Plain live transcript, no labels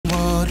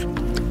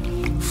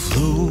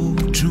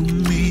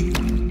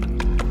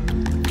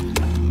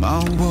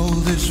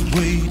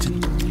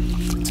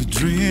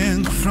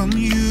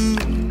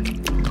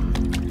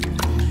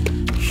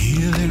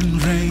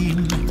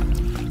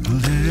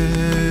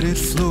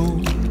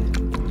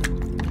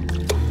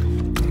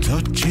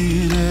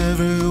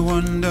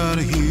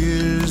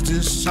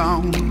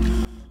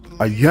sound.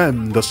 I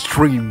am the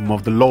stream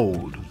of the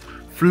Lord,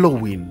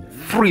 flowing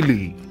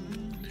freely,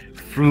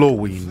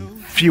 flowing,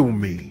 fill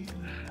me.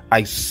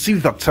 I see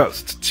the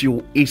thirst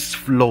till it's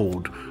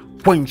flowed,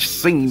 quench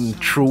sin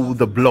through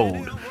the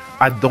blood.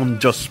 I don't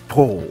just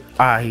pour,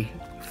 I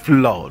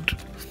flood.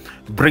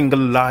 Bring a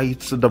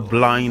light to the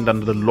blind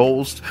and the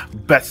lost,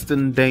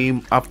 besting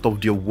them out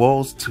of their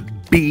worst.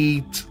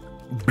 Beat,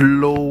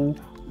 blow,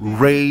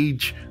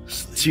 rage,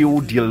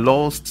 steal their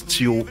lust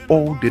till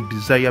all they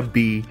desire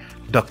be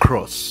the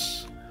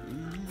cross.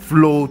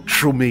 Flow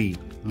through me,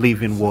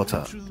 living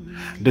water.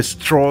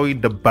 Destroy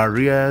the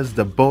barriers,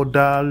 the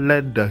border.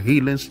 Let the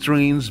healing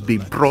streams be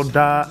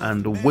broader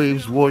and the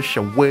waves wash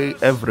away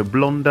every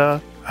blunder.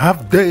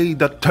 Have they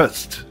that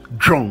thirst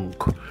drunk?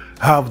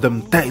 Have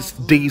them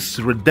taste this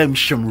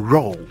redemption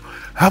raw.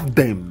 Have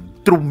them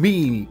through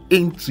me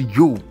into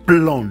you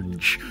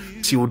plunge,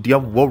 till their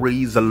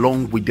worries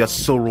along with their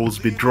sorrows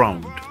be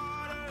drowned.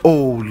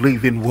 Oh,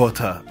 living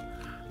water,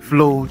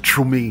 flow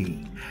through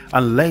me,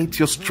 and let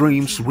your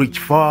streams reach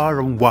far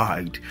and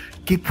wide.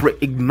 Keep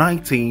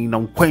reigniting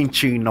and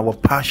quenching our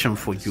passion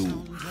for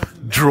you.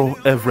 Draw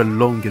every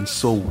longing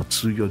soul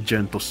to your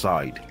gentle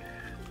side.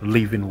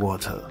 Living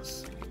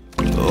waters.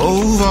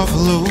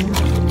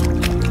 Overflow.